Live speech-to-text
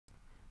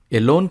A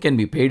loan can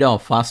be paid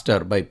off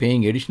faster by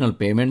paying additional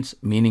payments,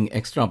 meaning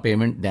extra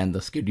payment than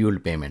the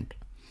scheduled payment.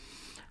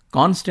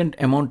 Constant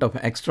amount of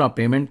extra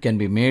payment can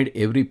be made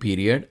every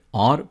period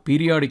or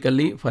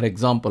periodically, for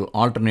example,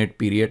 alternate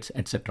periods,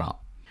 etc.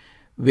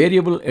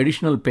 Variable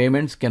additional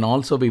payments can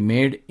also be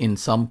made in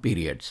some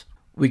periods.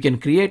 We can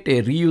create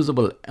a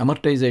reusable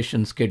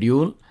amortization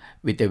schedule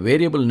with a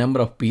variable number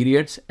of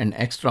periods and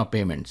extra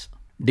payments.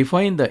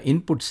 Define the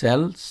input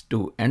cells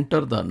to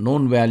enter the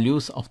known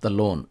values of the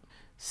loan.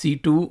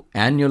 C2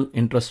 annual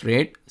interest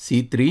rate,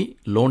 C3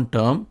 loan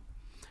term,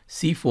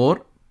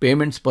 C4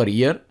 payments per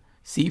year,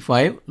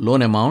 C5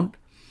 loan amount,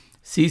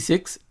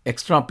 C6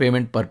 extra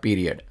payment per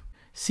period,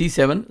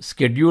 C7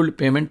 scheduled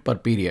payment per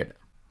period.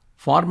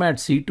 Format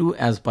C2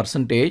 as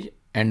percentage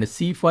and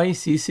C5,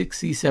 C6,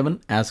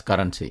 C7 as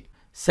currency.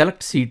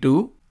 Select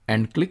C2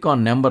 and click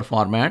on number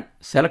format,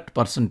 select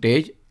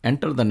percentage,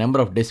 enter the number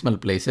of decimal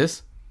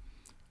places.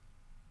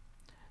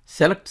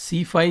 Select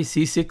C5,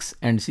 C6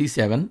 and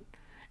C7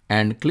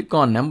 and click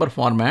on number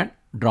format,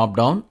 drop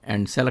down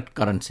and select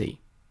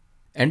currency.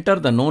 Enter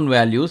the known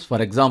values,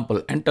 for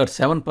example, enter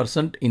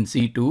 7% in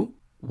C2,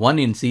 1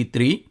 in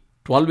C3,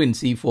 12 in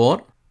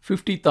C4,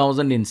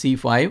 50,000 in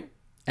C5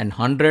 and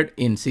 100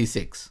 in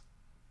C6.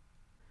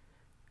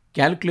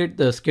 Calculate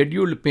the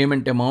scheduled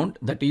payment amount,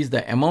 that is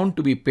the amount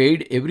to be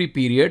paid every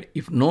period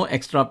if no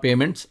extra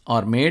payments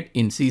are made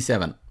in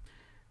C7.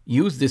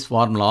 Use this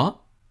formula.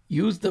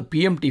 Use the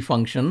PMT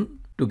function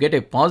to get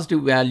a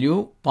positive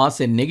value, pass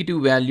a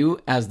negative value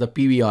as the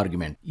PV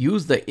argument.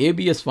 Use the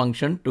ABS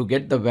function to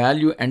get the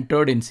value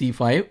entered in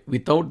C5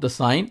 without the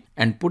sign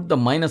and put the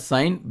minus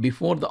sign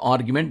before the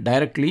argument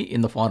directly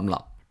in the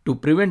formula. To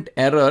prevent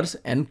errors,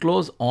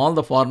 enclose all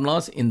the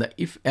formulas in the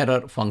if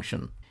error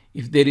function.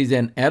 If there is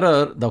an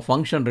error, the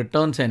function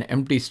returns an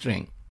empty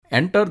string.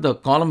 Enter the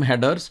column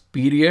headers,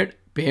 period,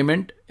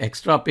 payment,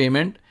 extra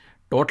payment,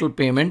 total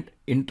payment,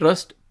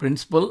 interest,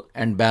 principal,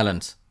 and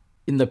balance.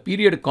 In the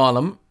period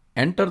column,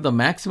 enter the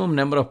maximum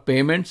number of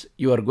payments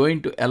you are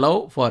going to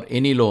allow for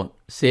any loan,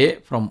 say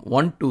from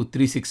 1 to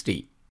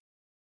 360.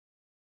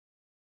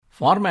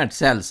 Format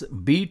cells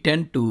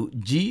B10 to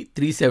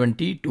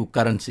G370 to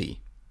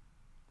currency.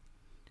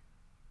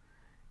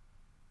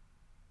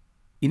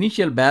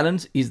 Initial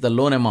balance is the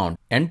loan amount.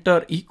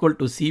 Enter equal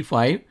to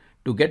C5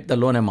 to get the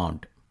loan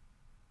amount.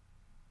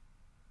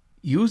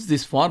 Use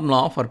this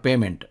formula for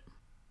payment.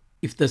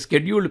 If the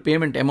scheduled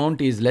payment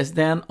amount is less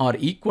than or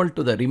equal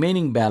to the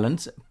remaining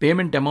balance,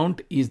 payment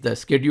amount is the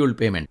scheduled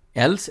payment.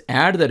 Else,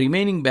 add the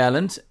remaining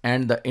balance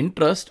and the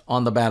interest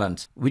on the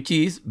balance, which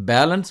is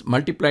balance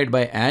multiplied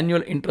by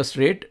annual interest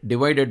rate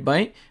divided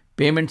by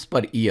payments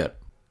per year.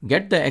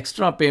 Get the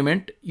extra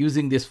payment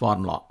using this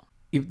formula.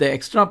 If the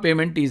extra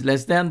payment is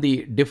less than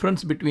the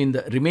difference between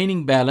the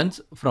remaining balance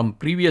from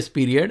previous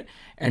period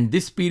and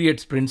this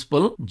period's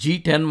principal,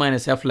 G10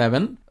 minus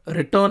F11,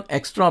 return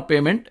extra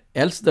payment,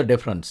 else the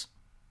difference.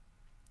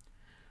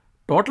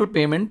 Total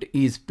payment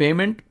is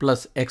payment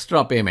plus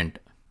extra payment.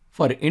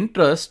 For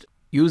interest,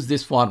 use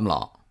this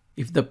formula.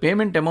 If the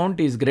payment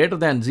amount is greater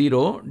than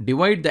 0,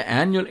 divide the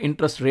annual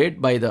interest rate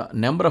by the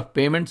number of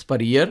payments per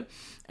year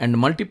and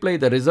multiply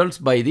the results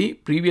by the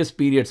previous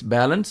period's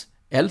balance,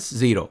 else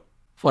 0.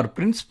 For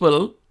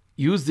principal,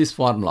 use this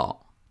formula.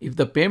 If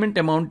the payment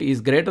amount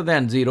is greater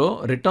than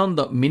 0, return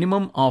the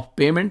minimum of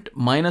payment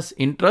minus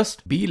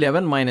interest,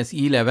 B11 minus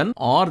E11,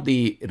 or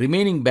the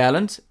remaining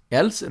balance,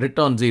 else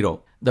return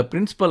 0. The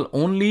principal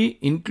only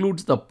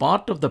includes the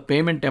part of the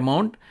payment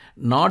amount,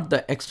 not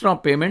the extra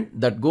payment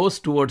that goes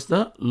towards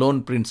the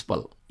loan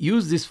principal.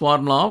 Use this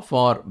formula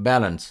for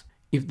balance.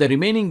 If the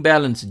remaining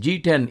balance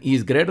G10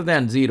 is greater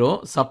than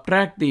 0,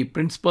 subtract the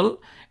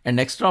principal and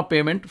extra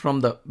payment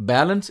from the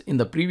balance in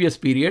the previous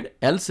period,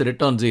 else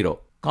return 0.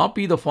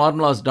 Copy the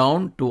formulas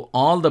down to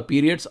all the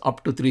periods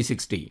up to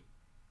 360.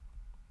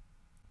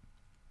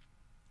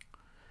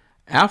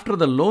 After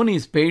the loan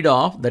is paid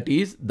off, that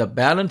is, the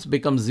balance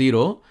becomes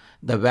 0,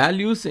 the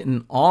values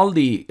in all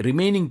the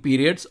remaining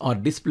periods are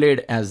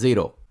displayed as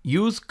 0.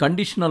 Use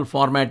conditional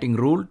formatting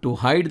rule to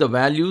hide the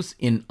values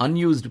in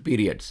unused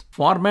periods.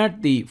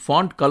 Format the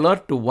font color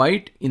to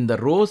white in the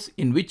rows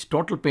in which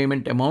total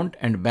payment amount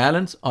and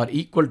balance are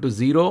equal to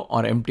 0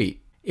 or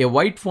empty. A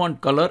white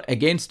font color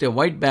against a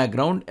white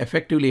background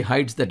effectively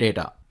hides the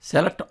data.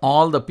 Select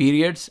all the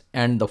periods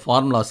and the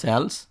formula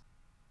cells.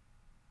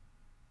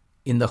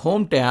 In the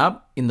Home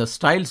tab, in the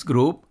Styles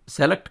group,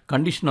 select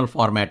Conditional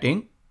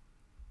Formatting.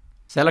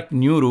 Select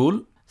New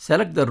Rule.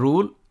 Select the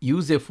rule.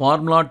 Use a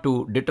formula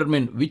to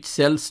determine which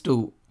cells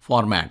to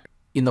format.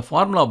 In the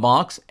formula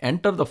box,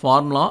 enter the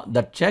formula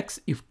that checks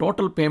if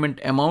total payment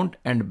amount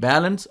and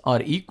balance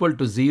are equal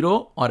to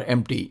 0 or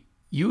empty.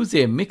 Use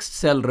a mixed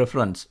cell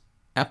reference,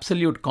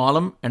 absolute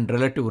column and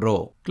relative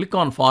row. Click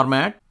on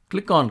Format.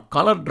 Click on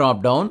Color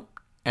drop-down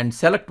and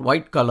select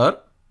white color.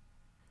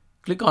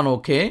 Click on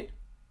OK.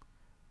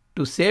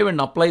 To save and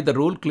apply the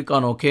rule, click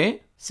on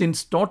OK.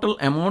 Since total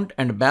amount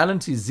and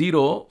balance is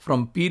 0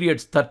 from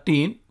periods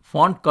 13,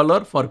 font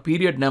color for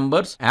period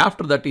numbers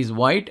after that is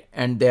white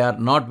and they are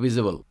not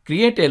visible.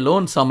 Create a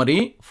loan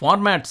summary.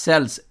 Format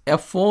cells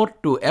F4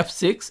 to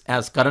F6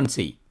 as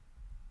currency.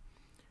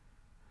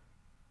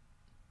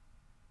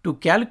 To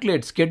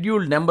calculate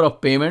scheduled number of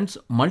payments,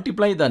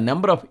 multiply the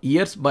number of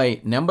years by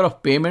number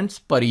of payments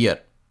per year.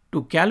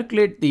 To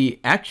calculate the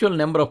actual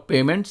number of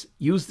payments,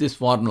 use this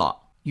formula.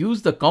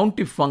 Use the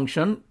COUNTIF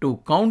function to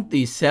count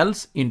the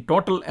cells in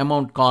total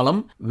amount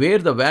column where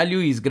the value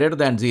is greater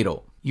than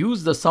 0.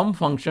 Use the sum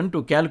function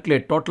to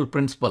calculate total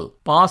principal.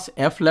 Pass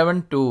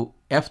F11 to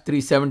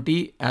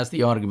F370 as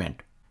the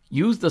argument.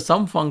 Use the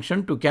sum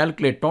function to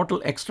calculate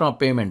total extra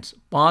payments.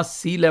 Pass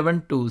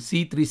C11 to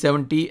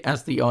C370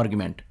 as the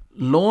argument.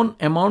 Loan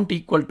amount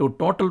equal to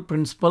total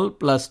principal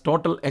plus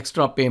total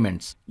extra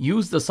payments.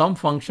 Use the sum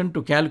function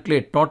to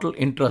calculate total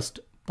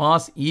interest.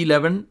 Pass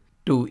E11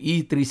 to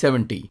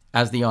E370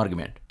 as the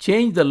argument.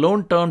 Change the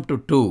loan term to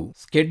 2.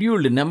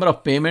 Scheduled number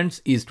of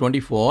payments is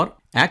 24.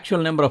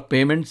 Actual number of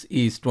payments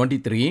is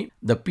 23.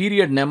 The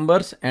period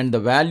numbers and the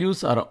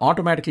values are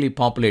automatically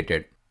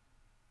populated.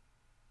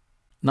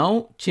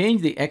 Now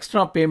change the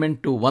extra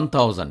payment to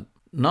 1000.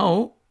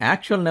 Now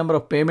actual number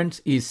of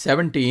payments is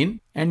 17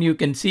 and you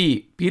can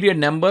see period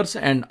numbers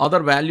and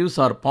other values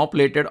are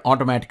populated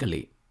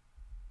automatically.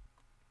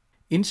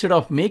 Instead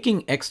of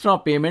making extra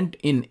payment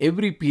in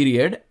every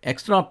period,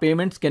 extra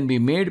payments can be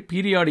made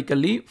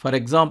periodically, for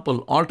example,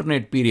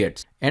 alternate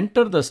periods.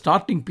 Enter the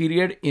starting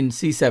period in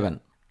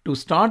C7. To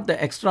start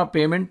the extra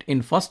payment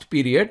in first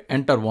period,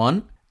 enter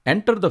 1.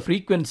 Enter the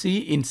frequency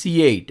in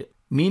C8.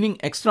 Meaning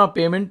extra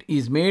payment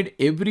is made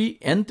every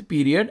nth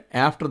period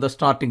after the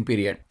starting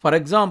period. For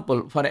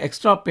example, for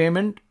extra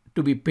payment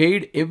to be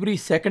paid every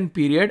second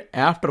period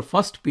after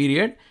first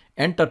period,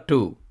 enter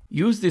 2.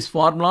 Use this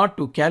formula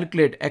to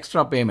calculate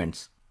extra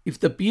payments. If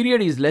the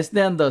period is less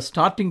than the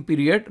starting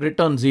period,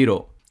 return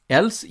 0.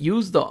 Else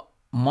use the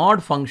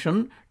mod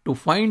function to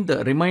find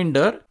the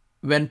remainder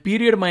when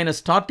period minus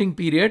starting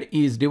period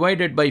is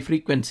divided by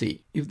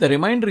frequency. If the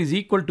remainder is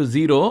equal to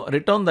 0,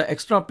 return the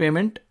extra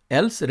payment,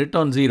 else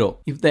return 0.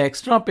 If the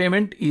extra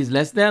payment is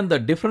less than the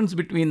difference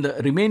between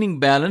the remaining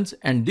balance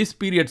and this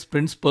period's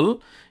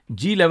principal,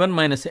 G11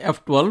 minus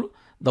F12,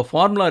 the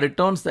formula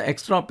returns the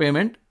extra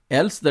payment,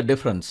 else the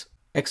difference.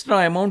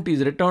 Extra amount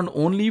is returned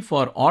only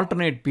for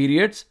alternate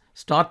periods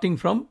starting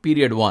from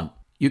period 1.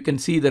 You can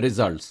see the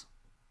results.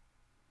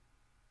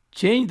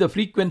 Change the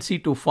frequency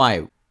to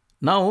 5.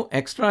 Now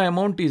extra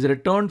amount is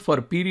returned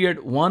for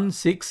period 1,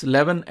 6,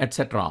 11,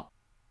 etc.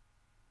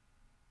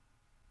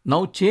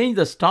 Now change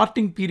the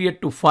starting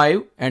period to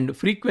 5 and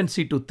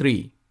frequency to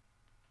 3.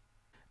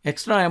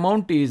 Extra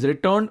amount is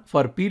returned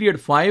for period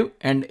 5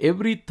 and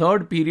every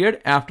third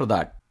period after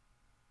that.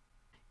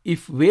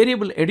 If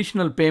variable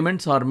additional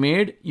payments are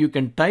made, you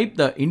can type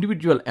the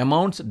individual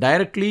amounts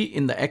directly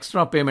in the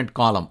extra payment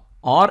column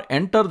or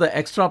enter the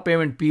extra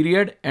payment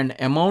period and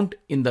amount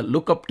in the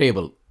lookup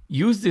table.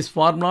 Use this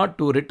formula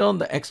to return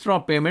the extra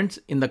payments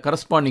in the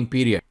corresponding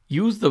period.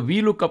 Use the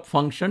VLOOKUP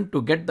function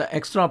to get the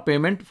extra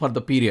payment for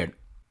the period.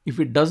 If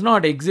it does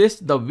not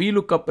exist, the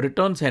VLOOKUP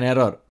returns an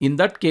error. In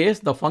that case,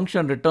 the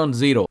function returns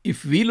 0.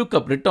 If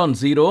VLOOKUP returns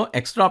 0,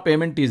 extra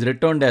payment is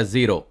returned as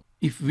 0.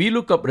 If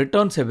VLOOKUP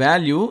returns a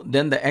value,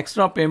 then the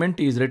extra payment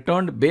is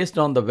returned based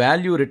on the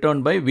value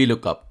returned by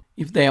VLOOKUP.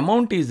 If the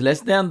amount is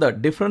less than the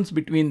difference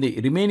between the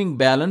remaining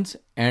balance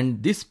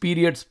and this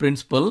period's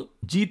principal,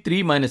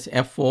 G3 minus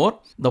F4,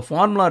 the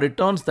formula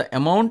returns the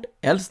amount,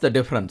 else the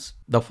difference.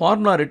 The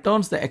formula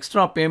returns the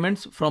extra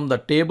payments from the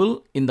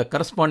table in the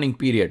corresponding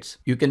periods.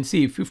 You can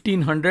see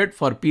 1500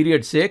 for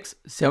period 6,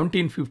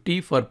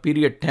 1750 for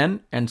period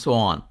 10, and so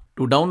on.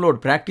 To download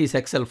practice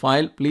Excel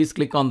file, please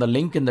click on the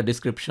link in the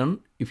description.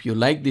 If you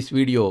like this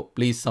video,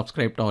 please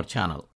subscribe to our channel.